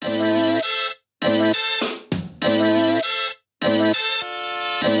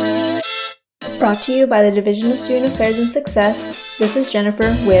Brought to you by the Division of Student Affairs and Success, this is Jennifer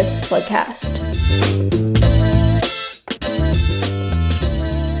with Slugcast.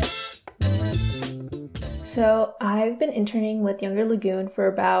 So I've been interning with Younger Lagoon for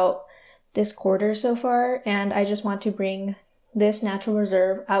about this quarter so far, and I just want to bring this natural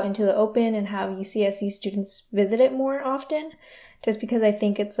reserve out into the open and have UCSC students visit it more often, just because I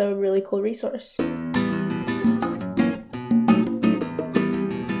think it's a really cool resource.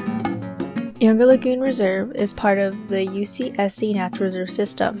 Younger Lagoon Reserve is part of the UCSC Natural Reserve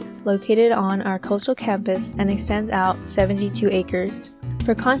System, located on our coastal campus and extends out 72 acres.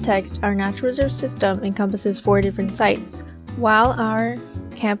 For context, our Natural Reserve System encompasses 4 different sites. While our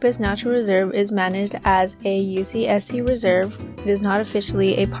campus Natural Reserve is managed as a UCSC reserve, it is not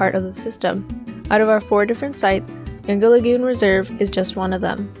officially a part of the system. Out of our 4 different sites, Younger Lagoon Reserve is just one of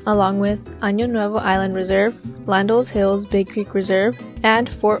them, along with Año Nuevo Island Reserve, Landals Hills Big Creek Reserve, and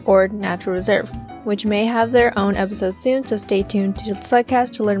Fort Ord Natural Reserve, which may have their own episode soon, so stay tuned to the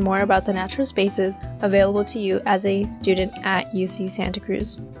Slugcast to learn more about the natural spaces available to you as a student at UC Santa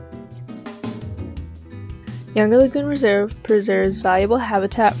Cruz. Younger Lagoon Reserve preserves valuable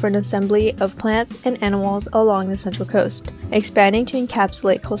habitat for an assembly of plants and animals along the Central Coast, expanding to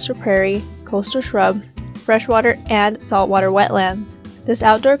encapsulate coastal prairie, coastal shrub, freshwater and saltwater wetlands. This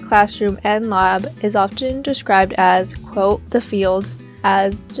outdoor classroom and lab is often described as, quote, the field,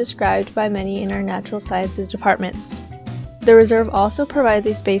 as described by many in our natural sciences departments. The reserve also provides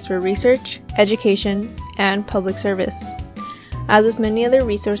a space for research, education, and public service. As with many other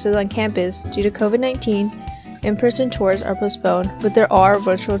resources on campus, due to COVID-19, in-person tours are postponed, but there are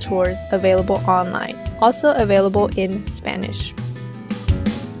virtual tours available online, also available in Spanish.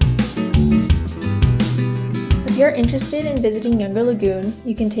 If you're interested in visiting Younger Lagoon,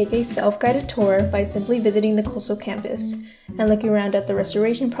 you can take a self-guided tour by simply visiting the coastal campus and looking around at the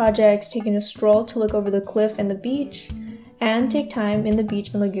restoration projects, taking a stroll to look over the cliff and the beach, and take time in the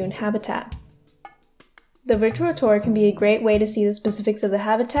beach and lagoon habitat. The virtual tour can be a great way to see the specifics of the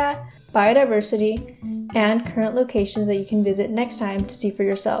habitat, biodiversity, and current locations that you can visit next time to see for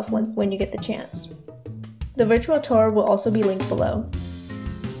yourself when you get the chance. The virtual tour will also be linked below.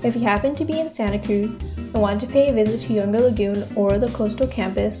 If you happen to be in Santa Cruz and want to pay a visit to Younger Lagoon or the coastal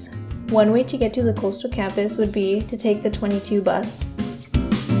campus, one way to get to the coastal campus would be to take the 22 bus.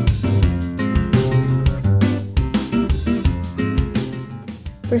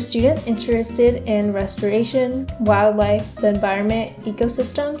 For students interested in restoration, wildlife, the environment,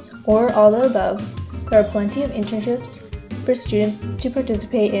 ecosystems, or all the above, there are plenty of internships for students to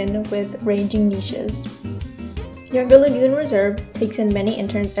participate in with ranging niches. Younger Lagoon Reserve takes in many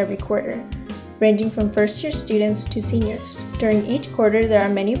interns every quarter, ranging from first-year students to seniors. During each quarter, there are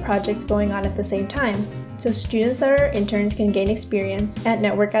many projects going on at the same time, so students that are interns can gain experience and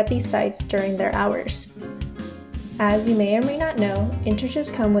network at these sites during their hours. As you may or may not know,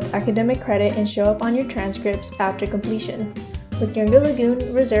 internships come with academic credit and show up on your transcripts after completion. With Younger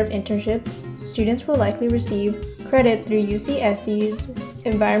Lagoon Reserve internship, students will likely receive credit through UCSC's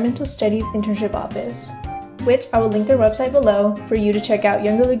Environmental Studies Internship Office, which I will link their website below for you to check out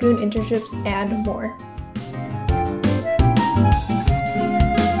Younger Lagoon internships and more.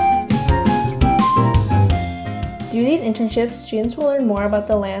 Through these internships, students will learn more about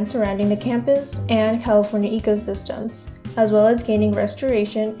the land surrounding the campus and California ecosystems, as well as gaining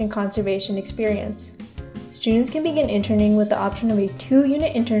restoration and conservation experience. Students can begin interning with the option of a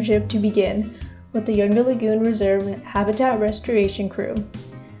 2-unit internship to begin with the Younger Lagoon Reserve Habitat Restoration Crew,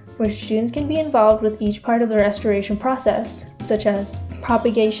 where students can be involved with each part of the restoration process, such as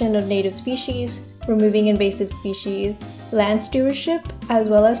propagation of native species, removing invasive species, land stewardship, as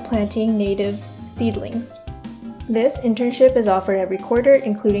well as planting native seedlings. This internship is offered every quarter,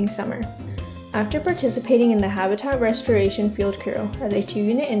 including summer. After participating in the Habitat Restoration Field Crew as a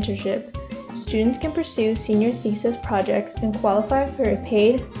 2-unit internship, students can pursue senior thesis projects and qualify for a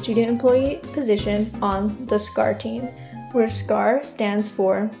paid student employee position on the SCAR team, where SCAR stands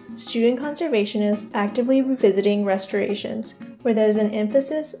for Student Conservationists Actively Revisiting Restorations, where there is an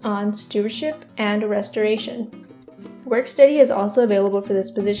emphasis on stewardship and restoration. Work study is also available for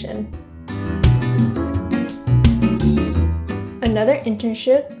this position. Another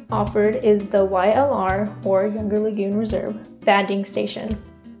internship offered is the YLR, or Younger Lagoon Reserve, banding station,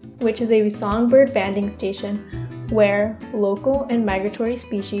 which is a songbird banding station where local and migratory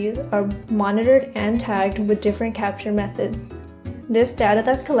species are monitored and tagged with different capture methods. This data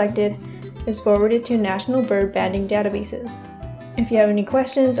that's collected is forwarded to national bird banding databases. If you have any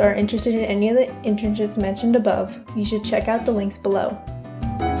questions or are interested in any of the internships mentioned above, you should check out the links below.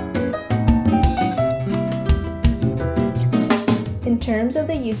 In terms of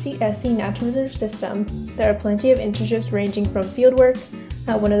the UCSC Natural Reserve System, there are plenty of internships ranging from fieldwork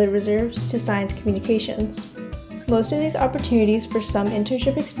at one of the reserves to science communications. Most of these opportunities for some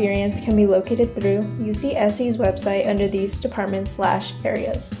internship experience can be located through UCSC's website under these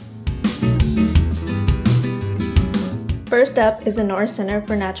departments/areas. First up is the Norris Center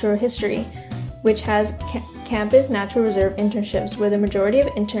for Natural History, which has campus natural reserve internships where the majority of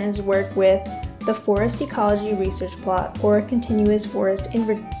interns work with the Forest Ecology Research Plot or Continuous Forest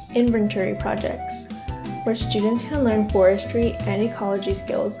Inventory projects, where students can learn forestry and ecology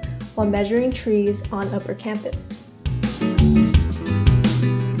skills while measuring trees on upper campus.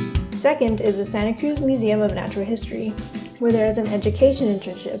 Second is the Santa Cruz Museum of Natural History, where there is an education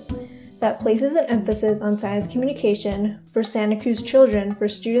internship that places an emphasis on science communication for Santa Cruz children for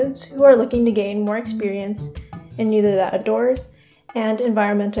students who are looking to gain more experience in either the outdoors and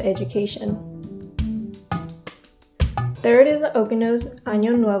environmental education. Third is the Okonos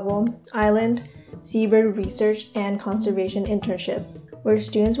Año Nuevo Island Seabird Research and Conservation Internship, where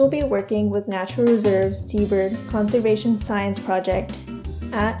students will be working with Natural Reserve Seabird Conservation Science Project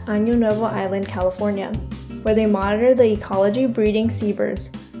at Año Nuevo Island, California, where they monitor the ecology breeding seabirds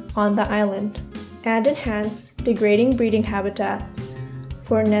on the island and enhance degrading breeding habitats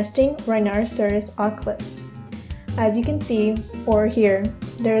for nesting Rhinoceros auklets. As you can see or hear,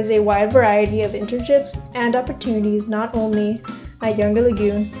 there is a wide variety of internships and opportunities not only at Younger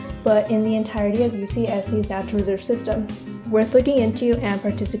Lagoon, but in the entirety of UCSC's Natural Reserve System, worth looking into and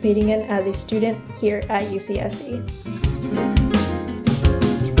participating in as a student here at UCSC.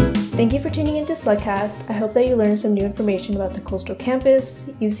 Thank you for tuning into Slugcast. I hope that you learned some new information about the Coastal Campus,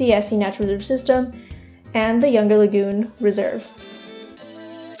 UCSC Natural Reserve System, and the Younger Lagoon Reserve.